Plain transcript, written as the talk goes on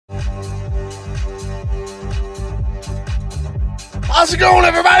How's it going,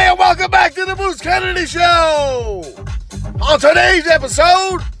 everybody, and welcome back to the Boots Kennedy Show! On today's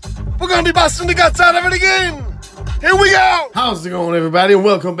episode, we're going to be busting the guts out of it again! Here we go! How's it going, everybody, and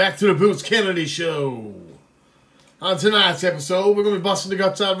welcome back to the Boots Kennedy Show! On tonight's episode, we're going to be busting the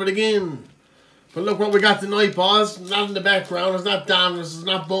guts out of it again. But look what we got tonight, boys. Not in the background, it's not Donruss, it's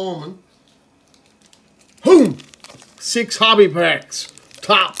not Bowman. Boom! 6 hobby packs.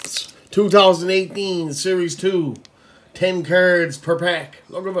 Topps 2018 Series 2. 10 cards per pack.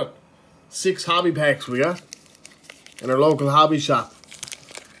 Look at it. 6 hobby packs we got in our local hobby shop.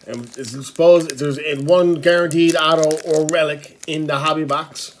 And it's supposed there's one guaranteed auto or relic in the hobby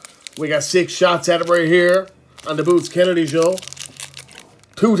box. We got 6 shots at it right here on the Boots Kennedy Show.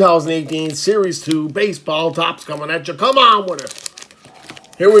 2018 Series 2 baseball Topps coming at you. Come on with it.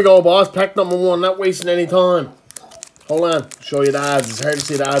 Here we go, boss. Pack number 1. Not wasting any time. Hold on. Show you the odds. It's hard to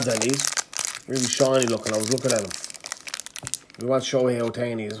see the odds on these. Really shiny looking. I was looking at them. We want Shohei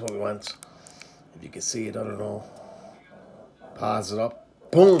Ohtani is what we want. If you can see it, I don't know. Pause it up.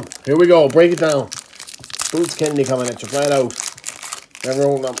 Boom. Here we go. Break it down. Boots Kennedy coming at you flat out. Never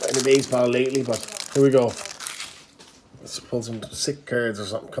owned up any baseball lately, but here we go. Let's pull some sick cards or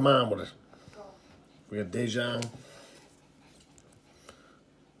something. Come on with it. We got Dejan.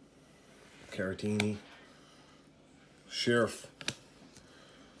 Caratini. Sheriff.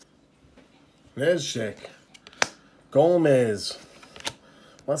 Nezchek. Gomez.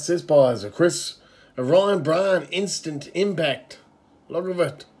 What's this, boys? A Ryan Braun Instant Impact. Look at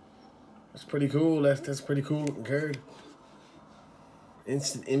it. That's pretty cool. That's pretty cool looking card.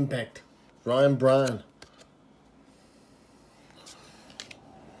 Instant Impact. Ryan Braun.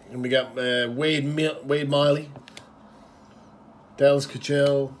 And we got Wade Miley. Dallas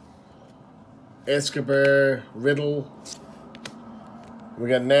Keuchel. Escobar. Riddle. We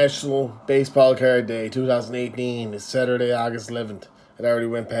got National Baseball Card Day 2018. It's Saturday, August 11th. It already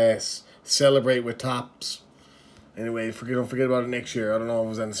went past. Celebrate with Topps. Anyway, don't forget about it next year. I don't know if it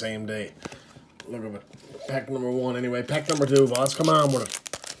was on the same day. Look at it. Pack number 1 anyway. Pack number 2, boss. Come on with it.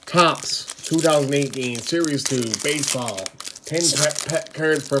 Topps 2018 Series 2 Baseball. 10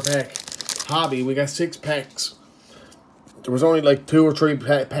 cards per pack. Hobby. We got 6 packs. There was only like 2 or 3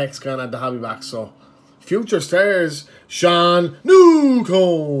 packs gone at the hobby box, so... Future Stars, Sean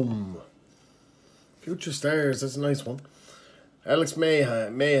Newcomb. Future Stars, that's a nice one. Alex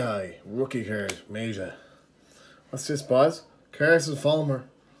Mayhai, rookie card, Major. What's this, boys? Carson Fulmer.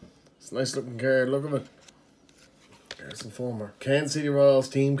 It's a nice looking card, look at it. Carson Fulmer. Kansas City Royals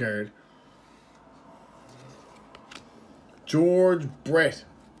team card. George Brett.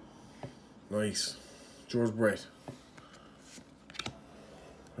 Nice. George Brett.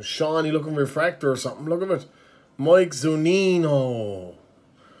 A shiny looking refractor or something. Look at it. Mike Zunino.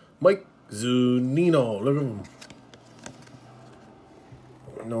 Mike Zunino. Look at him.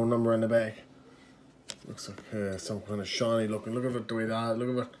 No number on the back. Looks like some kind of shiny looking. Look at it the way that. Look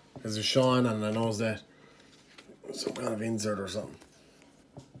at it. There's a shine and I knows that. Some kind of insert or something.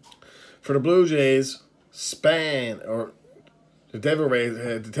 For the Blue Jays, Span or the Devil Rays,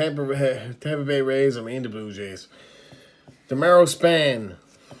 the Tampa Bay Rays. I mean the Blue Jays. Demaro Span.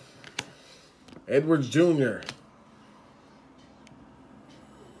 Edwards Jr.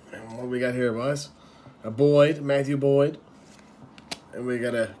 And what we got here, boys? A Boyd, Matthew Boyd. And we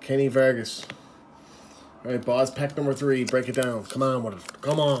got a Kenny Vargas. Alright, boys, pack number 3. Break it down. Come on with it.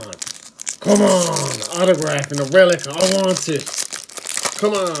 Come on. Come on. Autograph and a relic. I want it.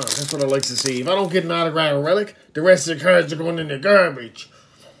 Come on. That's what I like to see. If I don't get an autograph or relic, the rest of the cards are going in the garbage.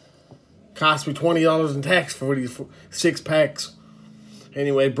 Cost me $20 in tax for these 6 packs.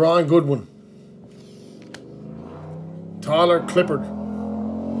 Anyway, Brian Goodwin. Tyler Clippard.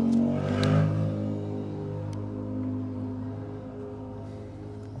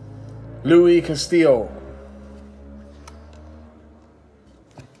 Louis Castillo.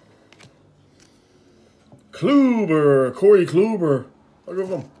 Kluber. Corey Kluber. Look at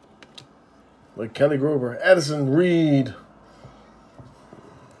him. Like Kelly Gruber. Addison Reed.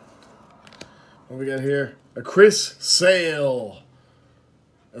 What we got here? A Chris Sale.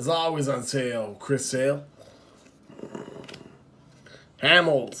 As always on sale. Chris Sale.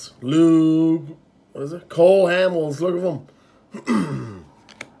 Hamels. Luke. What is it? Cole Hamels. Look at him.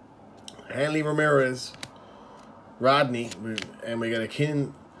 Hanley Ramirez. Rodney. And we got a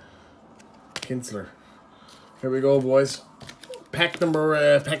Kinsler. Here we go, boys. Pack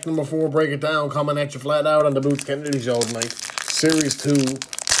number 4. Break it down. Coming at you flat out on the Boots Kennedy Show tonight. Series 2.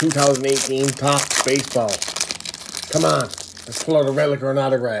 2018 Topps Baseball. Come on. Let's pull out a relic or an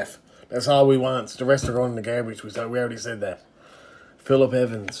autograph. That's all we want. The rest are going in the garbage. We already said that. Phillip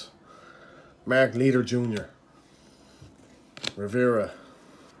Evans. Mark Leader Jr. Rivera.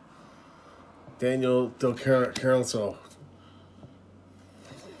 Daniel Del Carlso.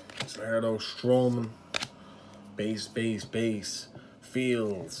 Gerardo Stroman. Base.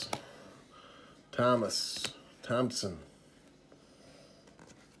 Fields. Thompson.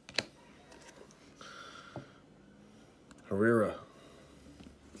 Herrera.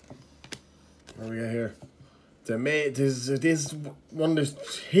 What do we got here? This is one of the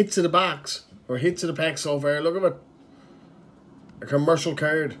hits of the box or hits of the pack so far. Look at it. A commercial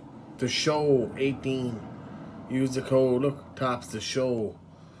card. The Show 18. Use the code. Look, Topps The Show.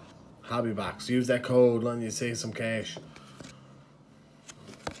 Hobby box. Use that code and you save some cash.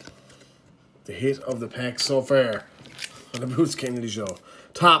 The hit of the pack so far on the Boots Kennedy Show.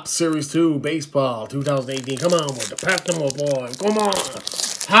 Topps Series 2 Baseball 2018. Come on, boy. Pack them up, boy. Come on.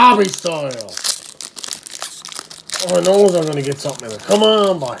 Hobby style. Oh, I know I'm going to get something in it. Come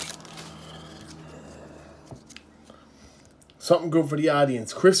on, boy. Something good for the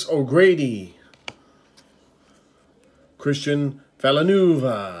audience. Chris O'Grady. Christian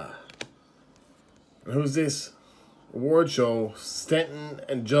Villanueva. And who's this? Award show. Stanton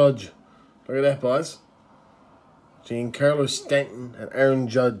and Judge. Look at that, boys. Giancarlo Stanton and Aaron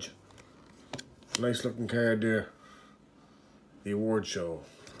Judge. Nice looking card there. The award show.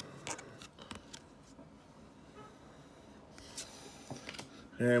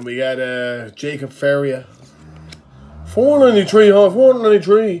 And we got Jacob Faria. 493, huh?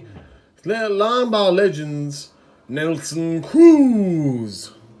 493. Line Ball Legends. Nelson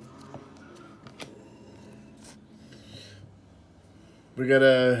Cruz. We got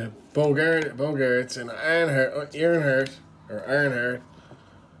Bogarts and Ironheart.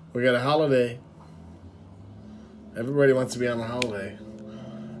 We got a Holiday. Everybody wants to be on a Holiday.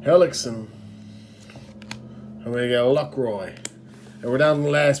 Hellickson. And we got Lucroy. And we're down to the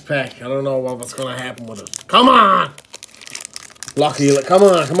last pack. I don't know what's going to happen with it. Come on! Lucky, come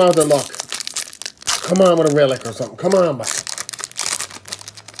on with the luck. Come on with a relic or something. Come on, back.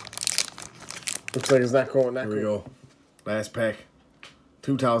 Looks like it's not going that. Here we go. Last pack.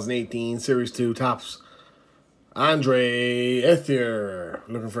 2018 Series 2 Topps. Andre Ethier.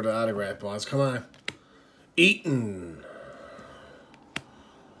 Looking for the autograph, boys. Come on. Eaton.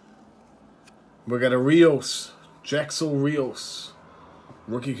 We got a Rios. Jaxel Rios.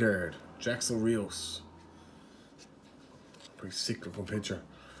 Rookie card. Jaxel Rios. Pretty sick looking picture.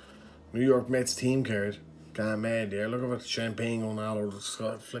 New York Mets team card. Gone mad there. Look at the champagne going all over.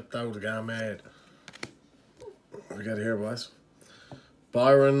 Flipped out. Gone mad. What we got here, boys?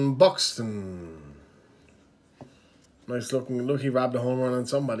 Byron Buxton. Nice looking. Look, he robbed a home run on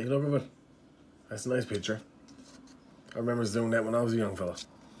somebody. Look at it. That's a nice picture. I remember doing that when I was a young fella.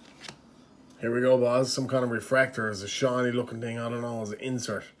 Here we go, boys. Some kind of refractor. It's a shiny looking thing. I don't know. It's an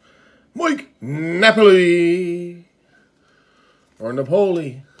insert. Mike Napoli. Or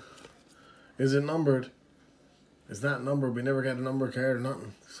Napoli. Is it numbered? It's not numbered. We never got a number card or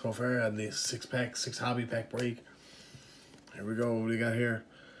nothing. So far, I had the 6 hobby pack break. Here we go. What do we got here?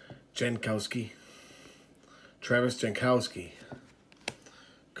 Jankowski. Travis Jankowski.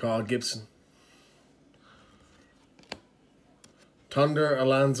 Carl Gibson. Thunder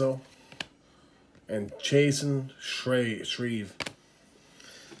Alonso. And Chasen Shreve.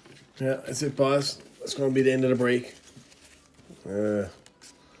 Yeah, that's it, boys. That's going to be the end of the break. Never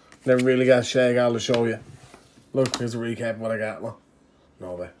really got Shag out to show you. Look, here's a recap of what I got.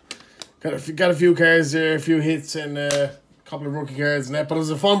 No way. Got a few cards there, a few hits, and a couple of rookie cards and that. But it was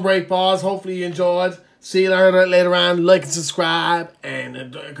a fun break, boys. Hopefully you enjoyed. See you later on. Like and subscribe,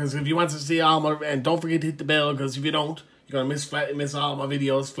 and because if you want to see all my, and don't forget to hit the bell, because if you don't, you're gonna miss all my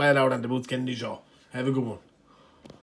videos flat out on the Boots Kennedy Show. Have a good one.